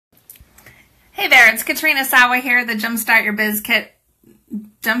Hey there, it's Katrina Sawa here, the Jumpstart Your Biz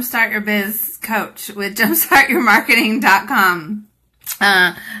Jumpstart Your Biz coach with jumpstartyourmarketing.com.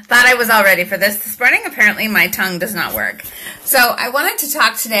 Thought I was all ready for this morning. Apparently my tongue does not work. So I wanted to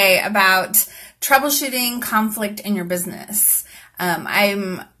talk today about troubleshooting conflict in your business.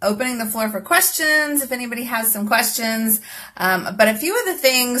 I'm opening the floor for questions if anybody has some questions. But a few of the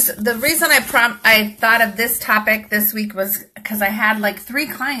things, the reason I thought of this topic this week was because I had like 3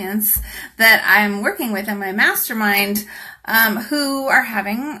 clients that I'm working with in my mastermind who are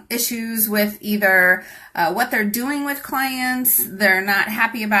having issues with either what they're doing with clients, they're not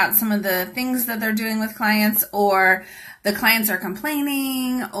happy about some of the things that they're doing with clients, or the clients are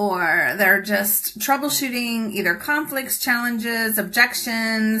complaining, or they're just troubleshooting either conflicts, challenges,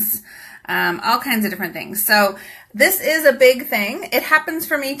 objections, all kinds of different things. So this is a big thing. It happens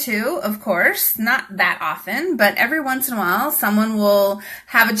for me too, of course, not that often, but every once in a while someone will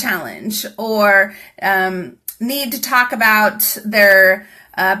have a challenge or need to talk about their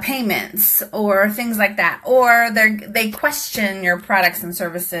payments or things like that, or they question your products and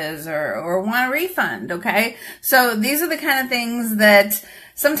services or want a refund. Okay, so these are the kind of things that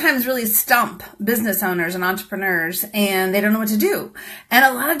sometimes really stump business owners and entrepreneurs, and they don't know what to do. And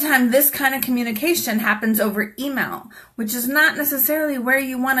a lot of time this kind of communication happens over email, which is not necessarily where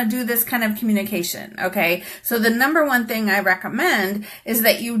you want to do this kind of communication. Okay, so the number one thing I recommend is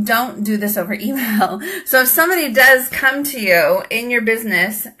that you don't do this over email. So if somebody does come to you in your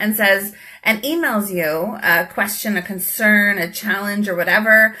business and says, and emails you a question, a concern, a challenge, or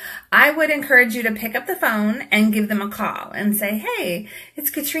whatever, I would encourage you to pick up the phone and give them a call and say, hey, it's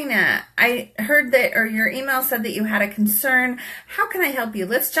Katrina. I heard that, or your email said that you had a concern. How can I help you?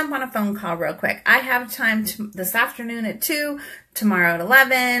 Let's jump on a phone call real quick. I have time this afternoon at 2, tomorrow at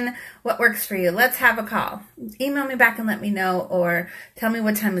 11. What works for you? Let's have a call. Email me back and let me know, or tell me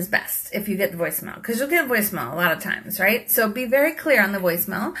what time is best if you get the voicemail, because you'll get a voicemail a lot of times, right? So be very clear on the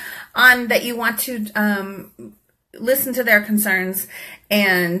voicemail on that you want to listen to their concerns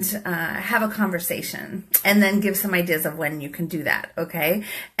and have a conversation, and then give some ideas of when you can do that, okay?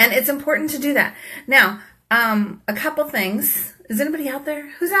 And it's important to do that. Now, a couple things. Is anybody out there?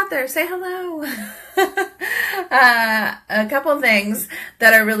 Who's out there? Say hello. A couple things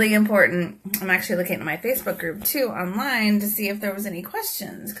that are really important. I'm actually looking at my Facebook group too online to see if there was any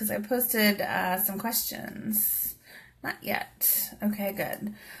questions, because I posted some questions. Not yet. Okay,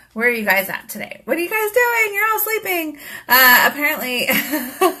 good. Where are you guys at today? What are you guys doing? You're all sleeping. Apparently.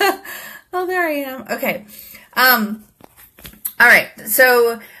 Oh, there I am. Okay. All right.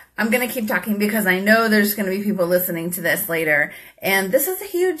 So I'm going to keep talking because I know there's going to be people listening to this later. And this is a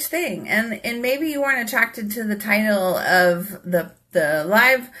huge thing. And maybe you weren't attracted to the title of the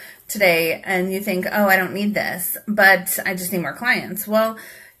live today and you think, oh, I don't need this, but I just need more clients. Well,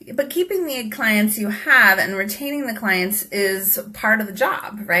 but keeping the clients you have and retaining the clients is part of the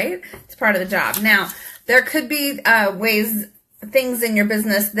job, right? It's part of the job. Now, there could be things in your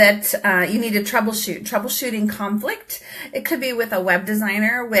business that you need to troubleshoot. Troubleshooting conflict. It could be with a web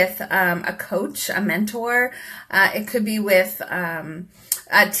designer, with a coach, a mentor. It could be with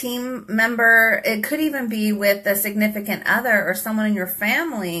a team member. It could even be with a significant other or someone in your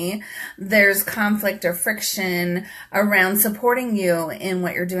family. There's conflict or friction around supporting you in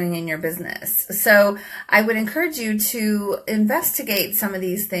what you're doing in your business. So I would encourage you to investigate some of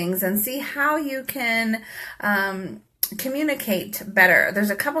these things and see how you can communicate better. There's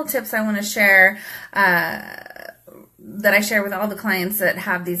a couple tips I want to share that I share with all the clients that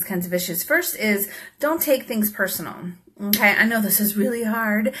have these kinds of issues. First is, don't take things personal. Okay, I know this is really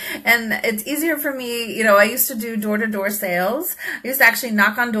hard, and it's easier for me. You know, I used to do door-to-door sales. I used to actually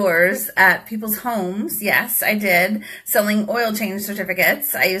knock on doors at people's homes. Yes, I did, selling oil change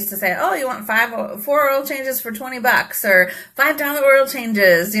certificates. I used to say, oh, you want 4 oil changes for $20, or $5 oil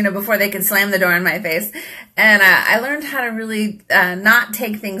changes, you know, before they could slam the door in my face. And I learned how to really not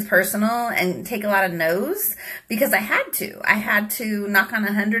take things personal and take a lot of no's, because I had to. I had to knock on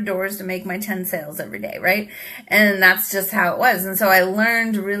 100 doors to make my 10 sales every day, right? And that's just how it was. And so I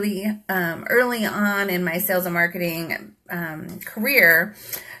learned really early on in my sales and marketing career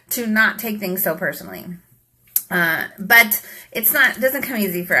to not take things so personally. But it doesn't come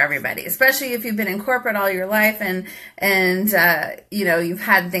easy for everybody, especially if you've been in corporate all your life and you know, you've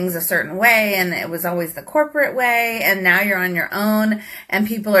had things a certain way and it was always the corporate way, and now you're on your own and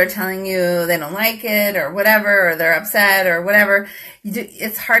people are telling you they don't like it or whatever, or they're upset or whatever.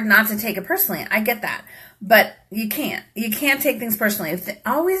 It's hard not to take it personally. I get that. But you can't take things personally.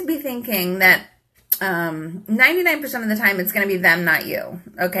 Always be thinking that 99% of the time, it's going to be them, not you.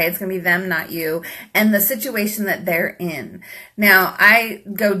 Okay, it's going to be them, not you, and the situation that they're in. Now, I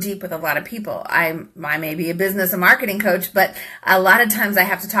go deep with a lot of people. I may be a business and marketing coach, but a lot of times I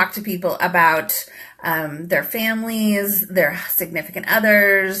have to talk to people about their families, their significant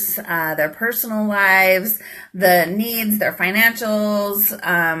others, their personal lives, the needs, their financials,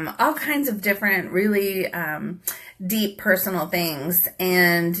 all kinds of different really deep personal things.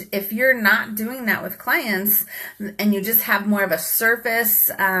 And if you're not doing that with clients and you just have more of a surface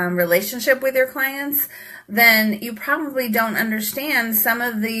relationship with your clients, then you probably don't understand some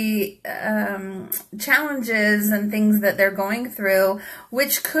of the challenges and things that they're going through,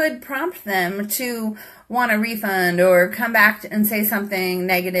 which could prompt them to want a refund or come back and say something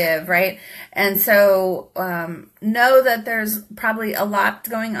negative, right? And so know that there's probably a lot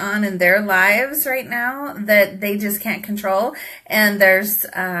going on in their lives right now that they just can't control, and there's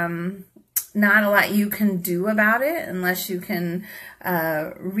not a lot you can do about it unless you can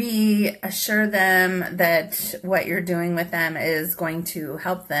reassure them that what you're doing with them is going to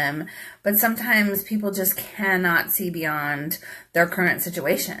help them. But sometimes people just cannot see beyond their current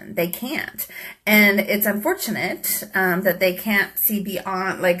situation. They can't. And it's unfortunate that they can't see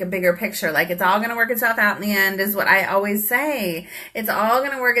beyond, like, a bigger picture. Like, it's all going to work itself out in the end is what I always say. It's all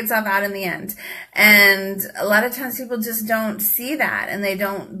going to work itself out in the end. And a lot of times people just don't see that, and they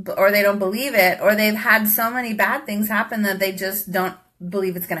don't believe it, or they've had so many bad things happen that they just don't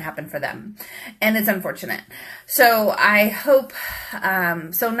believe it's going to happen for them. And it's unfortunate. So I hope,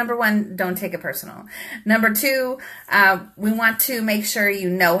 so number one, don't take it personal. Number two, we want to make sure you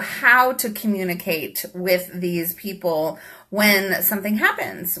know how to communicate with these people when something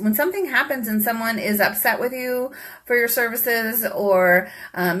happens. When something happens and someone is upset with you for your services, or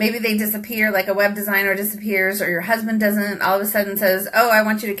maybe they disappear, like a web designer disappears, or your husband doesn't all of a sudden says, oh, I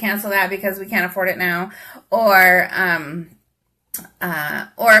want you to cancel that because we can't afford it now, or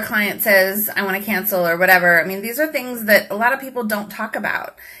a client says, I want to cancel, or whatever. I mean, these are things that a lot of people don't talk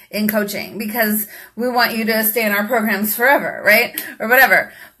about in coaching because we want you to stay in our programs forever, right? Or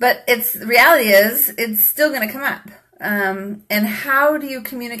whatever. But the reality is, it's still going to come up. And how do you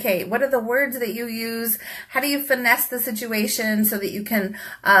communicate? What are the words that you use? How do you finesse the situation so that you can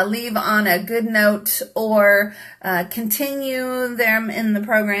leave on a good note, or continue them in the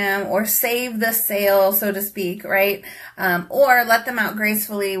program, or save the sale, so to speak, right? Or let them out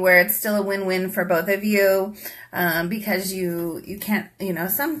gracefully where it's still a win-win for both of you. Because you can't,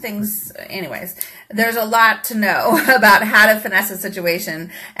 some things, anyways, there's a lot to know about how to finesse a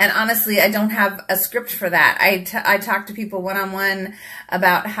situation. And honestly, I don't have a script for that. I talk to people one-on-one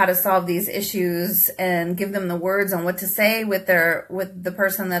about how to solve these issues and give them the words on what to say with the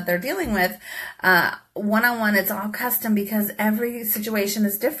person that they're dealing with. One-on-one, it's all custom because every situation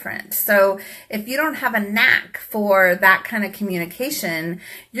is different. So if you don't have a knack for that kind of communication,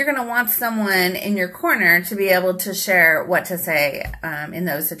 you're going to want someone in your corner to be able to share what to say in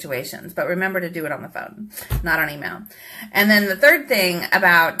those situations. But remember to do it on the phone, not on email. And then the third thing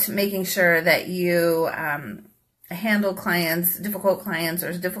about making sure that you handle difficult clients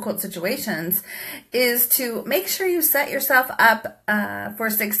or difficult situations, is to make sure you set yourself up for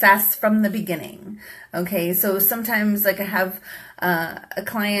success from the beginning. Okay, so sometimes, like, I have a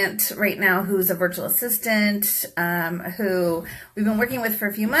client right now who's a virtual assistant who we've been working with for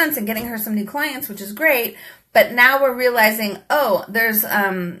a few months and getting her some new clients, which is great. But now we're realizing, oh, there's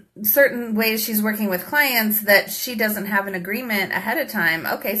certain ways she's working with clients that she doesn't have an agreement ahead of time.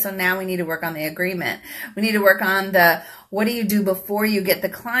 Okay, so now we need to work on the agreement. We need to work on what do you do before you get the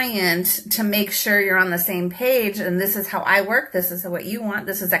client to make sure you're on the same page, and this is how I work, this is what you want,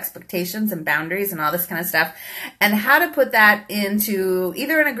 this is expectations and boundaries and all this kind of stuff, and how to put that into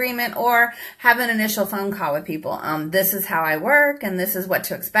either an agreement or have an initial phone call with people. This is how I work, and this is what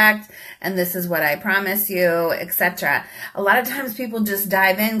to expect, and this is what I promise you, etc. A lot of times people just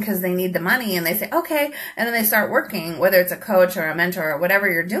dive in because they need the money, and they say, okay, and then they start working, whether it's a coach or a mentor or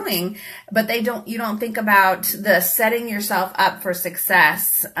whatever you're doing, but you don't think about the setting yourself up for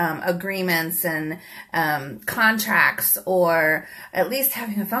success, agreements and contracts, or at least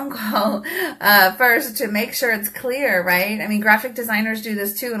having a phone call first to make sure it's clear, right? I mean, graphic designers do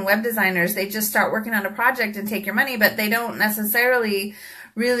this too, and web designers, they just start working on a project and take your money, but they don't necessarily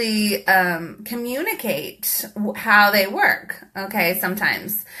really communicate how they work. Okay,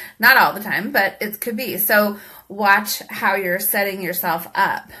 sometimes, not all the time, but it could be. So watch how you're setting yourself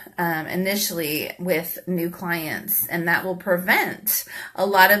up initially with new clients, and that will prevent a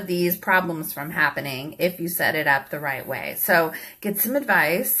lot of these problems from happening if you set it up the right way. So get some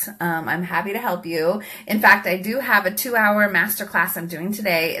advice. I'm happy to help you. In fact, I do have a 2-hour masterclass I'm doing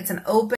today. It's an open